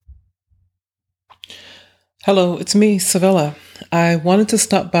Hello, it's me, Savella. I wanted to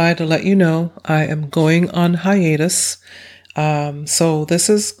stop by to let you know I am going on hiatus. So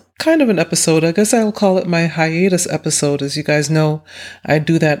this is kind of an episode. I guess I'll call it my hiatus episode. As you guys know, I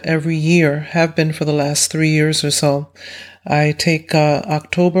do that every year, have been for the last 3 years or so. I take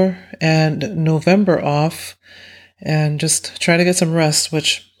October and November off and just try to get some rest,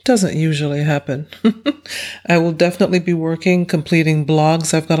 which doesn't usually happen. I will definitely be completing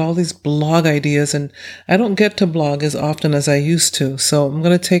blogs. I've got all these blog ideas and I don't get to blog as often as I used to. So I'm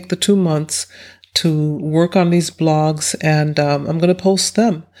going to take the 2 months to work on these blogs and I'm going to post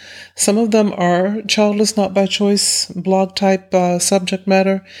them. Some of them are childless not by choice blog type subject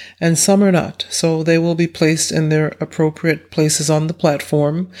matter and some are not. So they will be placed in their appropriate places on the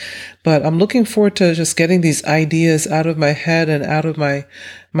platform. But I'm looking forward to just getting these ideas out of my head and out of my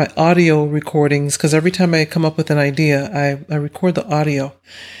audio recordings, because every time I come up with an idea, I record the audio.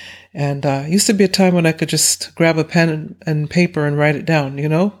 And it used to be a time when I could just grab a pen and paper and write it down,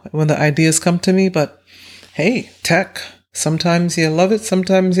 when the ideas come to me. But hey, tech, sometimes you love it,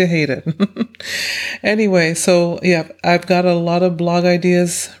 sometimes you hate it. Anyway, so yeah, I've got a lot of blog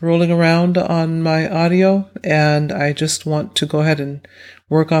ideas rolling around on my audio, and I just want to go ahead and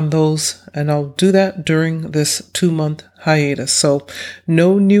work on those, and I'll do that during this 2-month hiatus. So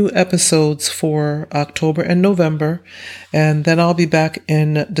no new episodes for October and November, and then I'll be back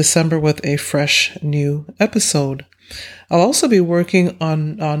in December with a fresh new episode. I'll also be working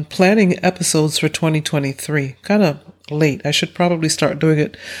on planning episodes for 2023. Kind of late. I should probably start doing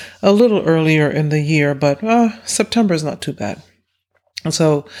it a little earlier in the year, but September is not too bad.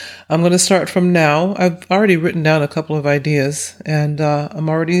 So I'm going to start from now. I've already written down a couple of ideas, and I'm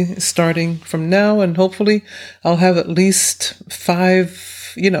already starting from now, and hopefully I'll have at least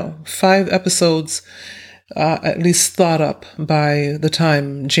five episodes at least thought up by the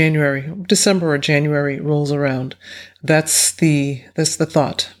time December or January rolls around. That's the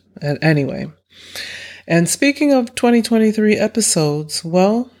thought anyway. And speaking of 2023 episodes,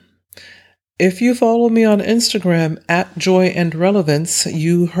 well, if you follow me on Instagram at Joy and Relevance,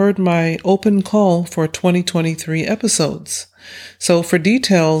 you heard my open call for 2023 episodes. So for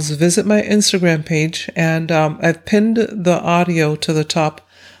details, visit my Instagram page, and I've pinned the audio to the top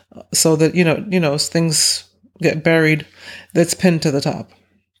so that, as things get buried, that's pinned to the top.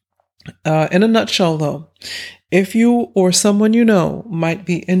 In a nutshell, though, if you or someone you know might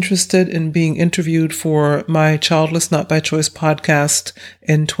be interested in being interviewed for my Childless Not by Choice podcast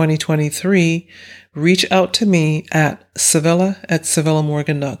in 2023, reach out to me at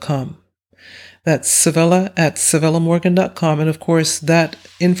Savella@SavellaMorgan.com. That's Savella@SavellaMorgan.com. And of course, that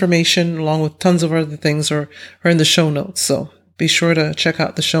information, along with tons of other things, are in the show notes. So be sure to check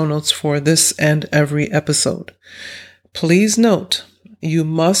out the show notes for this and every episode. Please note, you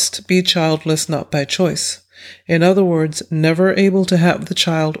must be childless not by choice. In other words, never able to have the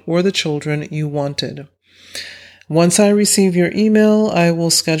child or the children you wanted. Once I receive your email, I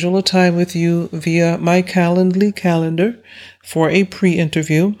will schedule a time with you via my Calendly calendar for a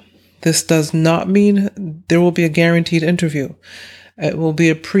pre-interview. This does not mean there will be a guaranteed interview. It will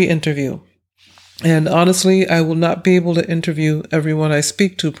be a pre-interview. And honestly, I will not be able to interview everyone I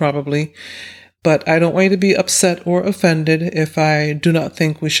speak to probably, but I don't want you to be upset or offended if I do not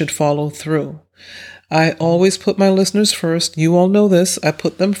think we should follow through. I always put my listeners first. You all know this. I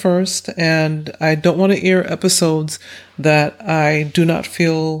put them first, and I don't want to air episodes that I do not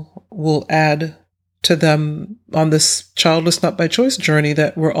feel will add to them on this childless not by choice journey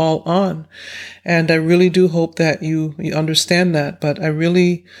that we're all on. And I really do hope that you understand that, but I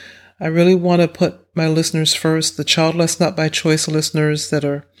really want to put my listeners first, the childless not by choice listeners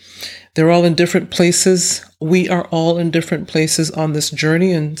they're all in different places. We are all in different places on this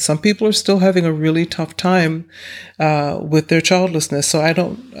journey, and some people are still having a really tough time with their childlessness. So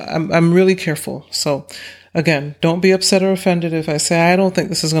I'm really careful. So again, don't be upset or offended if I say I don't think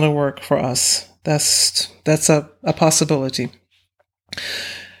this is going to work for us. That's a possibility.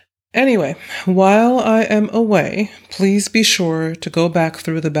 Anyway, while I am away, please be sure to go back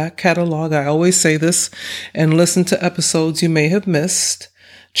through the back catalog. I always say this, and listen to episodes you may have missed.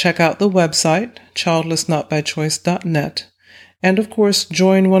 Check out the website, childlessnotbychoice.net. And of course,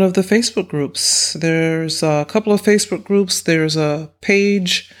 join one of the Facebook groups. There's a couple of Facebook groups. There's a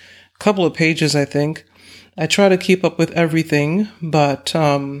couple of pages, I think. I try to keep up with everything, but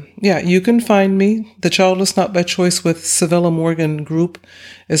you can find me. The Childless Not by Choice with Savella Morgan group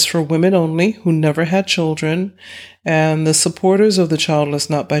is for women only who never had children, and the supporters of the Childless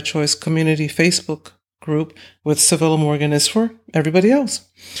Not by Choice community Facebook group with Savella Morgan is for everybody else.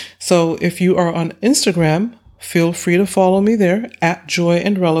 So if you are on Instagram, feel free to follow me there at Joy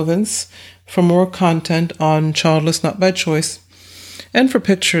and Relevance. for more content on Childless Not by Choice and for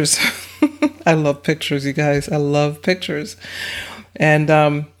pictures. I love pictures, you guys. I love pictures.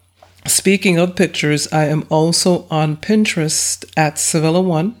 And speaking of pictures, I am also on Pinterest at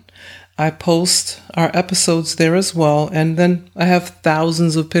Sevilla1. I post our episodes there as well, and then I have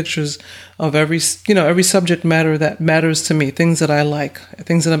thousands of pictures of every subject matter that matters to me, things that I like,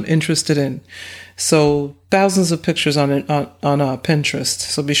 things that I'm interested in. So thousands of pictures on Pinterest.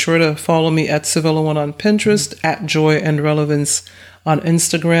 So be sure to follow me at Sevilla1 on Pinterest, at Joy and Relevance on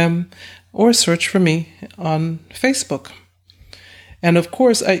Instagram, or search for me on Facebook. And of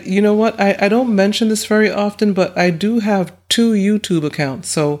course, I don't mention this very often, but I do have 2 YouTube accounts.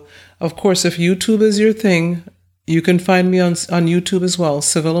 So, of course, if YouTube is your thing, you can find me on YouTube as well,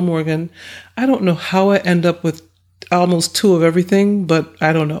 Sevilla Morgan. I don't know how I end up with almost 2 of everything, but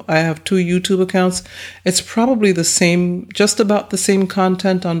I don't know. I have 2 YouTube accounts. It's probably just about the same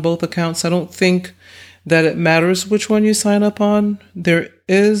content on both accounts. I don't think that it matters which one you sign up on. There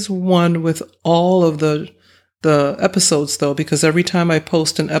is one with all of the episodes, though, because every time I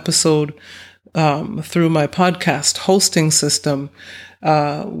post an episode through my podcast hosting system,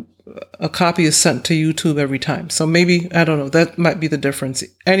 a copy is sent to YouTube every time. So maybe, I don't know, that might be the difference.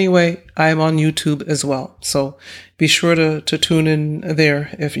 Anyway, I'm on YouTube as well. So be sure to tune in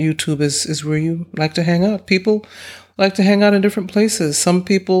there if YouTube is where you like to hang out. People like to hang out in different places. Some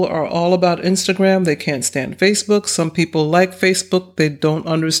people are all about Instagram. They can't stand Facebook. Some people like Facebook. They don't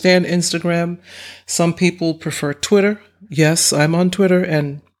understand Instagram. Some people prefer Twitter. Yes, I'm on Twitter,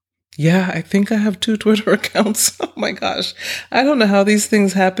 and yeah, I think I have 2 Twitter accounts. Oh my gosh. I don't know how these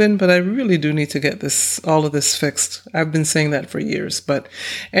things happen, but I really do need to get all of this fixed. I've been saying that for years. But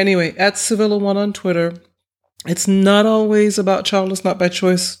anyway, at Sevilla1 on Twitter. It's not always about Childless Not by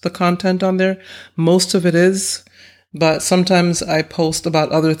Choice, the content on there. Most of it is, but sometimes I post about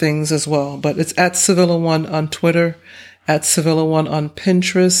other things as well. But it's at Sevilla1 on Twitter, at Sevilla1 on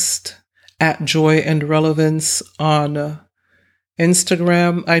Pinterest, at Joy and Relevance on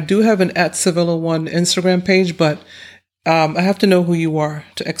Instagram. I do have an at Sevilla1 Instagram page, but I have to know who you are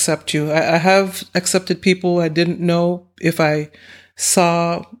to accept you. I have accepted people I didn't know if I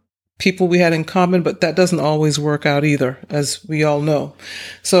saw people we had in common, but that doesn't always work out either, as we all know.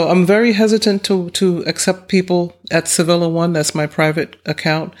 So I'm very hesitant to accept people at Sevilla1. That's my private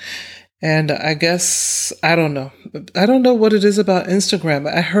account. And I guess, I don't know. I don't know what it is about Instagram.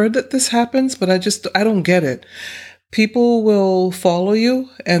 I heard that this happens, but I don't get it. People will follow you,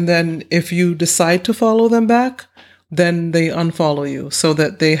 and then if you decide to follow them back, then they unfollow you so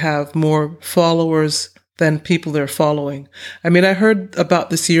that they have more followers than people they're following. I mean, I heard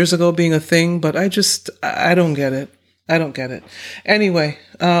about this years ago being a thing, but I don't get it. I don't get it. Anyway,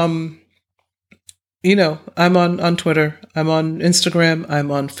 I'm on Twitter, I'm on Instagram, I'm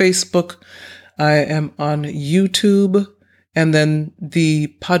on Facebook, I am on YouTube, and then the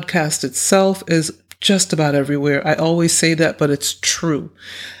podcast itself is just about everywhere. I always say that, but it's true.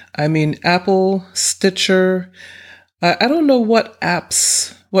 I mean, Apple, Stitcher, I don't know what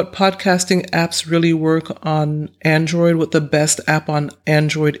podcasting apps really work on Android, what the best app on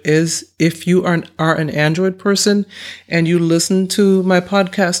Android is. If you are an Android person and you listen to my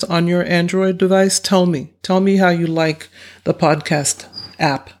podcast on your Android device, tell me how you like the podcast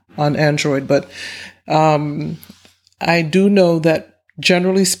app on Android. But I do know that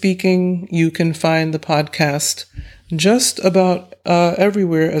generally speaking, you can find the podcast just about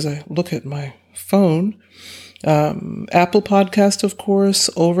everywhere as I look at my phone. Apple Podcast, of course,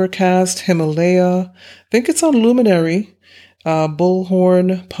 Overcast, Himalaya. I think it's on Luminary,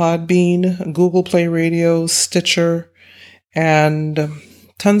 Bullhorn, Podbean, Google Play Radio, Stitcher, and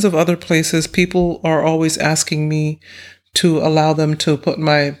tons of other places. People are always asking me to allow them to put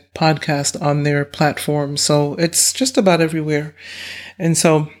my podcast on their platform. So it's just about everywhere. And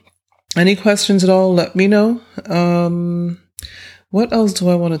so any questions at all, let me know. What else do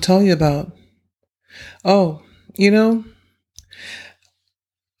I want to tell you about? Oh,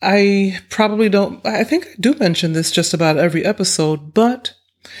 I think I do mention this just about every episode, but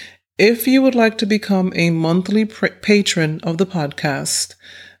if you would like to become a monthly patron of the podcast,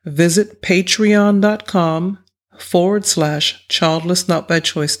 visit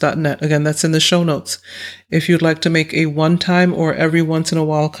patreon.com/childlessnotbychoice.net. Again, that's in the show notes. If you'd like to make a one-time or every once in a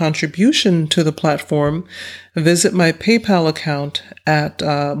while contribution to the platform, visit my PayPal account at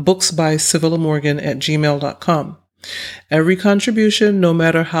booksbysevillamorgan@gmail.com. Every contribution, no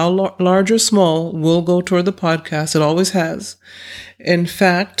matter how large or small, will go toward the podcast. It always has. In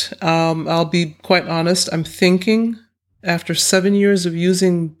fact, I'll be quite honest, I'm thinking, after 7 years of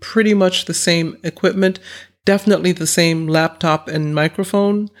using pretty much the same equipment, definitely the same laptop and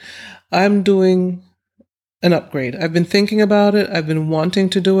microphone. I'm doing an upgrade. I've been thinking about it. I've been wanting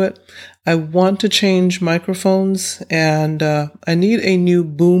to do it. I want to change microphones, and I need a new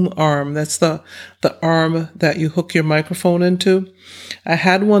boom arm. That's the arm that you hook your microphone into. I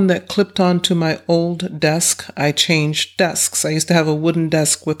had one that clipped onto my old desk. I changed desks. I used to have a wooden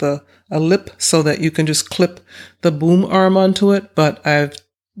desk with a lip so that you can just clip the boom arm onto it, but I've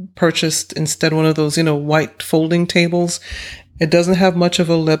purchased instead one of those, white folding tables. It doesn't have much of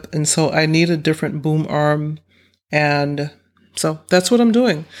a lip, and so I need a different boom arm, and so that's what I'm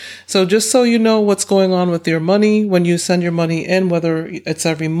doing. So just so you know what's going on with your money when you send your money in, whether it's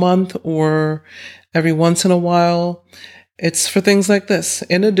every month or every once in a while, it's for things like this,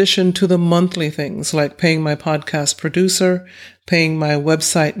 in addition to the monthly things like paying my podcast producer, paying my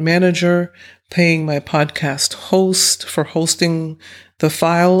website manager, paying my podcast host for hosting the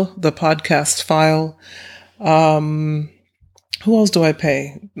podcast file. Who else do I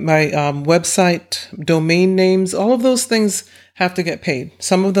pay? My website, domain names, all of those things have to get paid.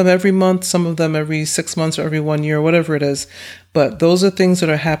 Some of them every month, some of them every 6 months or every 1 year, whatever it is. But those are things that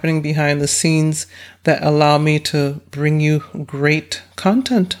are happening behind the scenes that allow me to bring you great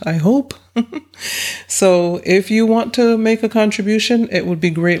content, I hope. So if you want to make a contribution, it would be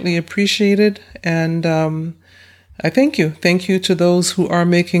greatly appreciated. And I thank you. Thank you to those who are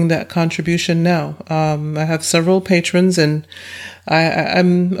making that contribution now. I have several patrons, and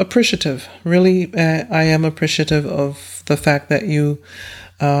I'm appreciative. Really, I am appreciative of the fact that you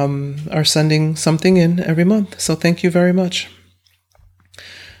are sending something in every month. So thank you very much.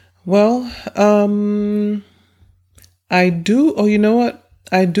 Well, I do. Oh, you know what?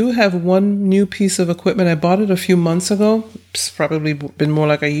 I do have one new piece of equipment. I bought it a few months ago. It's probably been more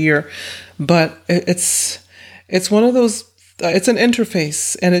like a year, but it's one of those. It's an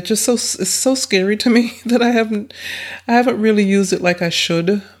interface, and it's so scary to me that I haven't really used it like I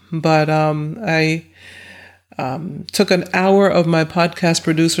should. But I took an hour of my podcast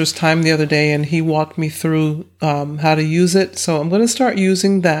producer's time the other day, and he walked me through how to use it. So I'm going to start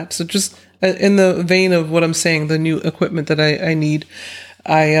using that. So just in the vein of what I'm saying, the new equipment that I need,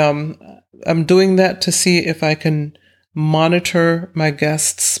 I'm doing that to see if I can monitor my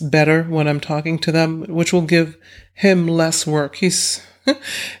guests better when I'm talking to them, which will give him less work. He's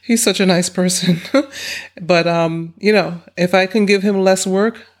such a nice person. But if I can give him less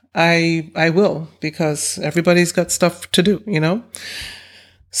work, I will, because everybody's got stuff to do,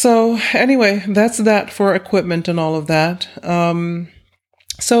 So anyway, that's that for equipment and all of that.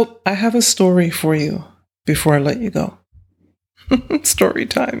 So I have a story for you before I let you go. Story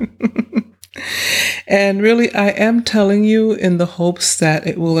time. And really, I am telling you in the hopes that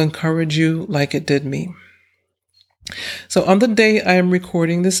it will encourage you like it did me. So on the day I am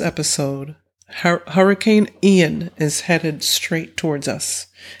recording this episode, Hurricane Ian is headed straight towards us.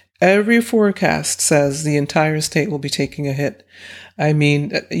 Every forecast says the entire state will be taking a hit. I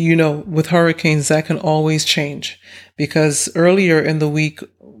mean, with hurricanes, that can always change, because earlier in the week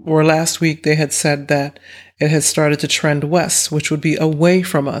or last week, they had said that it had started to trend west, which would be away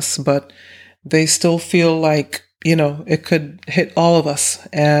from us, but they still feel like, it could hit all of us.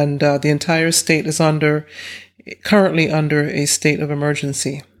 And the entire state is currently under a state of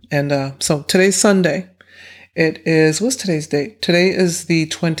emergency. And so today's Sunday. What's today's date? Today is the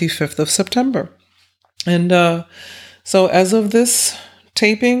 25th of September. And so as of this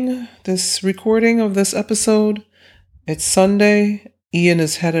taping, this recording of this episode, it's Sunday. Ian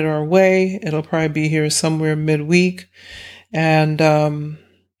is headed our way. It'll probably be here somewhere midweek. And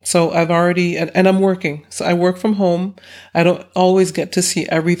so I've already, and I'm working. So I work from home. I don't always get to see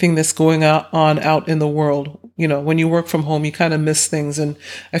everything that's going on out in the world. When you work from home, you kind of miss things. And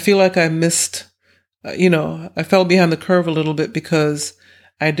I feel like I missed, I fell behind the curve a little bit because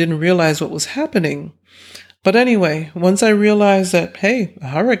I didn't realize what was happening. But anyway, once I realized that, hey, a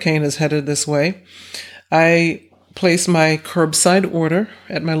hurricane is headed this way, I placed my curbside order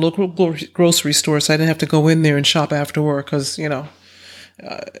at my local grocery store, so I didn't have to go in there and shop after work because,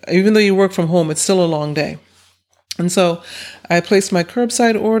 even though you work from home, it's still a long day. And so I placed my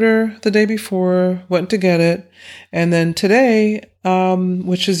curbside order the day before, went to get it. And then today,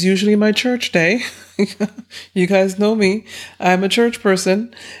 which is usually my church day, you guys know me, I'm a church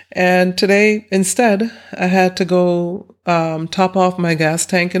person. And today, instead, I had to go top off my gas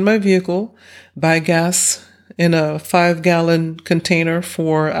tank in my vehicle, buy gas in a 5-gallon container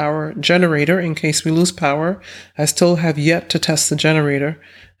for our generator in case we lose power. I still have yet to test the generator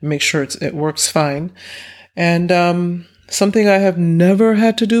and make sure it works fine. And something I have never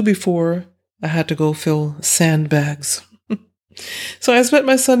had to do before, I had to go fill sandbags. So I spent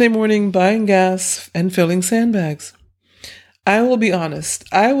my Sunday morning buying gas and filling sandbags. I will be honest,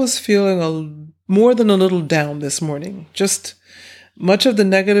 I was feeling more than a little down this morning. Just much of the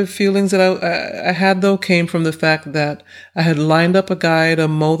negative feelings that I had, though, came from the fact that I had lined up a guy to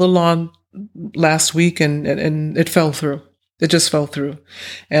mow the lawn last week and it fell through. It just fell through.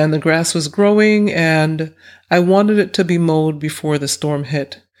 And the grass was growing and I wanted it to be mowed before the storm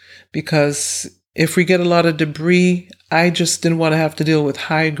hit because if we get a lot of debris, I just didn't want to have to deal with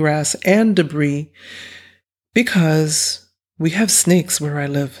high grass and debris because we have snakes where I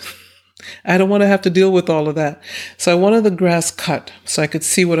live. I don't want to have to deal with all of that. So I wanted the grass cut so I could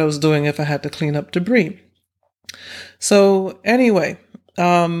see what I was doing if I had to clean up debris. So anyway,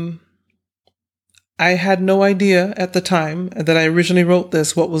 I had no idea at the time that I originally wrote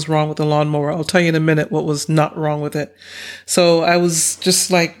this what was wrong with the lawnmower. I'll tell you in a minute what was not wrong with it. So I was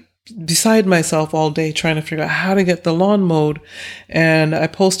just like beside myself all day trying to figure out how to get the lawn mowed. And I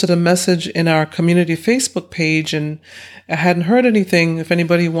posted a message in our community Facebook page and I hadn't heard anything if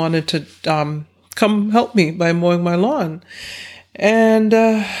anybody wanted to come help me by mowing my lawn. And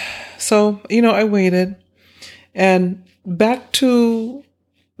so, I waited. And back to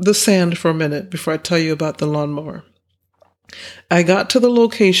the sand for a minute before I tell you about the lawnmower. I got to the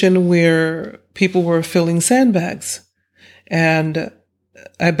location where people were filling sandbags. And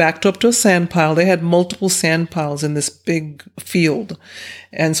I backed up to a sand pile. They had multiple sand piles in this big field.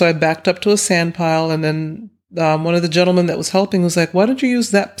 And so I backed up to a sand pile and then one of the gentlemen that was helping was like, why don't you use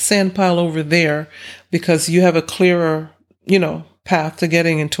that sand pile over there? Because you have a clearer, path to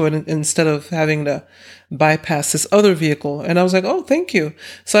getting into it instead of having to bypass this other vehicle. And I was like, oh, thank you.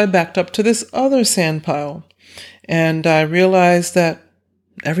 So I backed up to this other sand pile and I realized that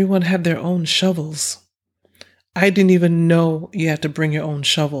everyone had their own shovels. I didn't even know you had to bring your own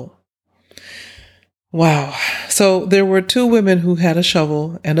shovel. Wow. So there were two women who had a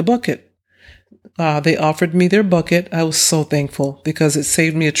shovel and a bucket. They offered me their bucket. I was so thankful because it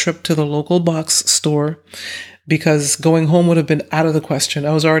saved me a trip to the local box store because going home would have been out of the question.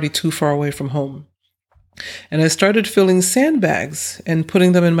 I was already too far away from home. And I started filling sandbags and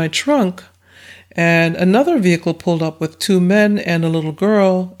putting them in my trunk. And another vehicle pulled up with two men and a little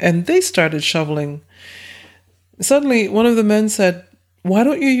girl, and they started shoveling. Suddenly, one of the men said, why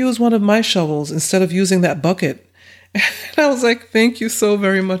don't you use one of my shovels instead of using that bucket? And I was like, thank you so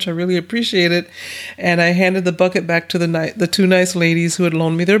very much. I really appreciate it. And I handed the bucket back to the two nice ladies who had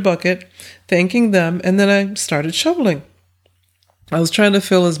loaned me their bucket, thanking them. And then I started shoveling. I was trying to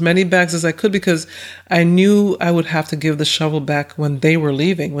fill as many bags as I could because I knew I would have to give the shovel back when they were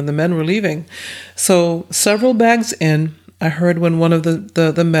leaving, when the men were leaving. So several bags in, I heard when one of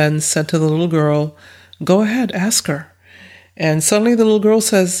the men said to the little girl, go ahead, ask her. And suddenly the little girl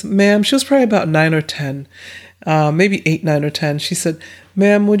says, ma'am, she was probably about 9 or 10, maybe 8, 9 or 10. She said,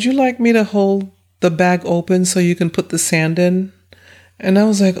 ma'am, would you like me to hold the bag open so you can put the sand in? And I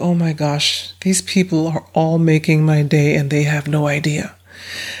was like, oh my gosh, these people are all making my day and they have no idea.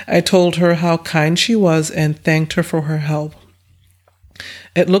 I told her how kind she was and thanked her for her help.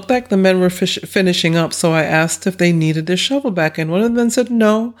 It looked like the men were finishing up, so I asked if they needed their shovel back, and one of them said,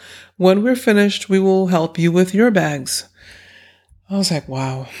 no, when we're finished, we will help you with your bags. I was like,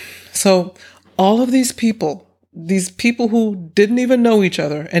 wow. So all of these people who didn't even know each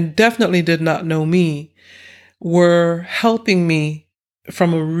other and definitely did not know me, were helping me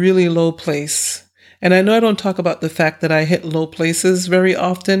from a really low place. And I know I don't talk about the fact that I hit low places very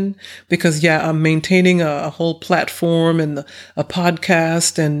often because, I'm maintaining a whole platform and a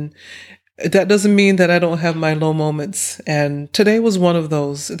podcast, and that doesn't mean that I don't have my low moments. And today was one of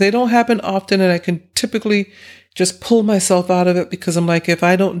those. They don't happen often, and I can typically just pull myself out of it because I'm like, if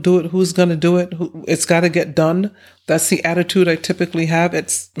I don't do it, who's going to do it? It's got to get done. That's the attitude I typically have.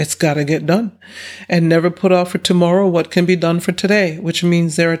 It's got to get done, and never put off for tomorrow what can be done for today, which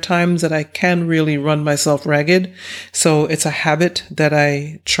means there are times that I can really run myself ragged. So it's a habit that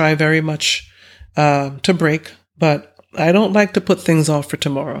I try very much to break, but I don't like to put things off for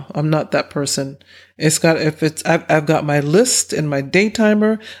tomorrow. I'm not that person. I've got my list and my day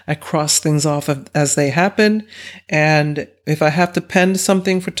timer. I cross things off as they happen. And if I have to pen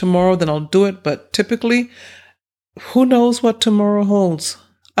something for tomorrow, then I'll do it. But typically, who knows what tomorrow holds?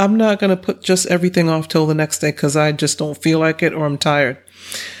 I'm not going to put just everything off till the next day because I just don't feel like it or I'm tired.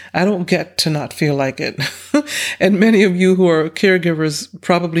 I don't get to not feel like it. And many of you who are caregivers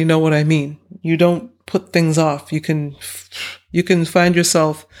probably know what I mean. You don't put things off. You can find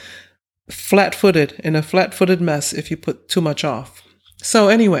yourself flat-footed in a flat-footed mess if you put too much off. So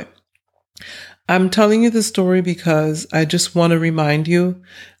anyway, I'm telling you the story because I just want to remind you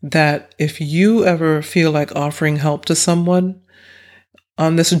that if you ever feel like offering help to someone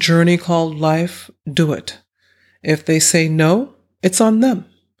on this journey called life, do it. If they say no, it's on them.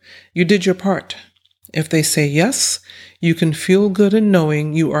 You did your part. If they say yes, you can feel good in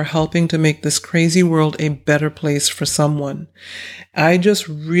knowing you are helping to make this crazy world a better place for someone. I just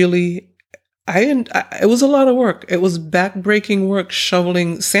really, it was a lot of work. It was back-breaking work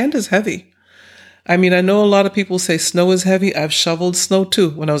shoveling. Sand is heavy. I mean, I know a lot of people say snow is heavy. I've shoveled snow too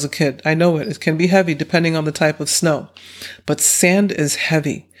when I was a kid. I know it. It can be heavy depending on the type of snow. But sand is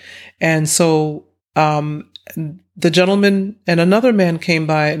heavy. And so the gentleman and another man came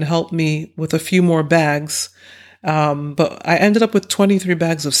by and helped me with a few more bags. But I ended up with 23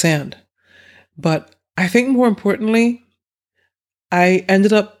 bags of sand. But I think more importantly, I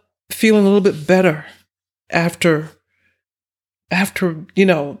ended up feeling a little bit better after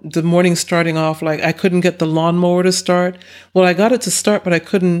the morning starting off. Like, I couldn't get the lawnmower to start. Well, I got it to start, but I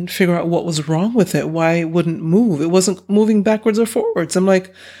couldn't figure out what was wrong with it, why it wouldn't move. It wasn't moving backwards or forwards. I'm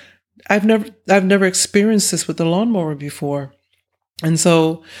like, I've never experienced this with the lawnmower before. And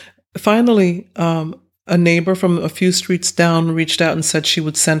so finally, a neighbor from a few streets down reached out and said she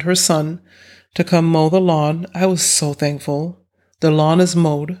would send her son to come mow the lawn. I was so thankful. The lawn is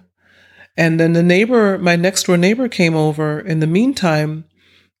mowed. And then my next door neighbor came over in the meantime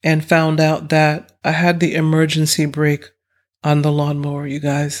and found out that I had the emergency brake on the lawnmower, you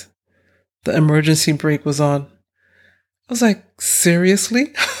guys. The emergency brake was on. I was like,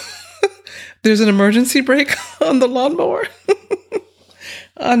 seriously? There's an emergency brake on the lawnmower?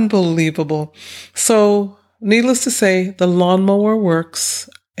 Unbelievable. So, needless to say, the lawnmower works.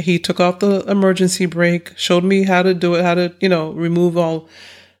 He took off the emergency brake, showed me how to do it, how to,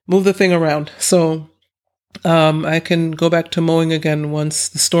 move the thing around. So I can go back to mowing again once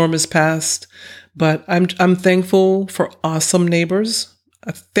the storm is past. But I'm thankful for awesome neighbors.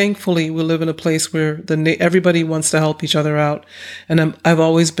 Thankfully, we live in a place where everybody wants to help each other out, and I've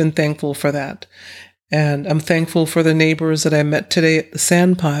always been thankful for that. And I'm thankful for the neighbors that I met today at the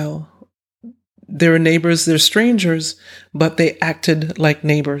sand pile. They're neighbors, they're strangers, but they acted like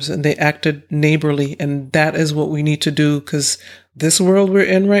neighbors and they acted neighborly. And that is what we need to do, because this world we're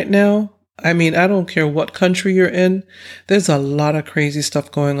in right now, I mean, I don't care what country you're in, there's a lot of crazy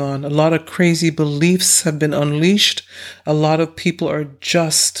stuff going on. A lot of crazy beliefs have been unleashed. A lot of people are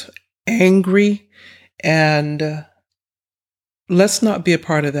just angry. And let's not be a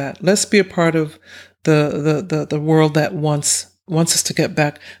part of that. Let's be a part of the world that wants us to get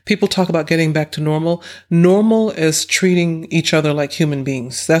back. People talk about getting back to normal. Normal is treating each other like human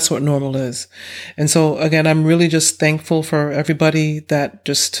beings. That's what normal is. And so again, I'm really just thankful for everybody that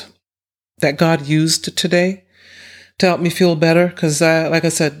God used today to help me feel better. Because like I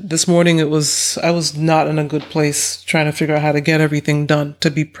said, this morning I was not in a good place trying to figure out how to get everything done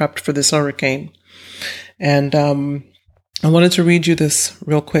to be prepped for this hurricane. And I wanted to read you this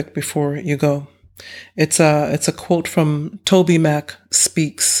real quick before you go. It's a quote from TobyMac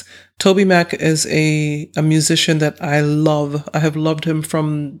Speaks. TobyMac is a musician that I love. I have loved him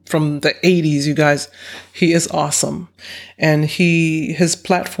from the 80s, you guys. He is awesome. And his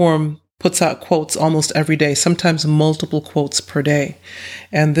platform puts out quotes almost every day, sometimes multiple quotes per day.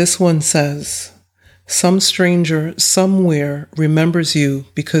 And this one says, "Some stranger somewhere remembers you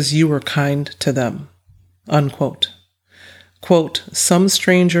because you were kind to them." Unquote. Quote, "Some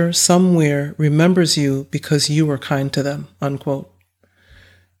stranger somewhere remembers you because you were kind to them." Unquote.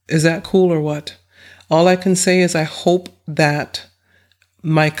 Is that cool or what? All I can say is I hope that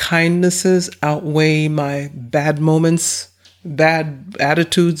my kindnesses outweigh my bad moments, bad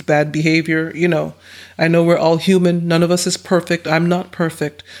attitudes, bad behavior. I know we're all human. None of us is perfect. I'm not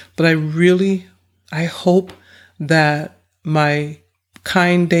perfect. But I hope that my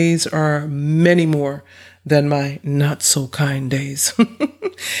kind days are many more than my not so kind days.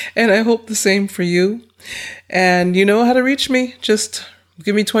 And I hope the same for you. And you know how to reach me. Just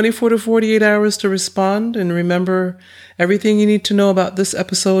give me 24 to 48 hours to respond. And remember, everything you need to know about this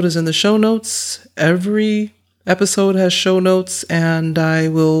episode is in the show notes. Every episode has show notes, and I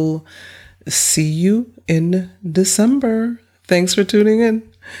will see you in December. Thanks for tuning in.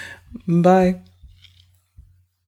 Bye.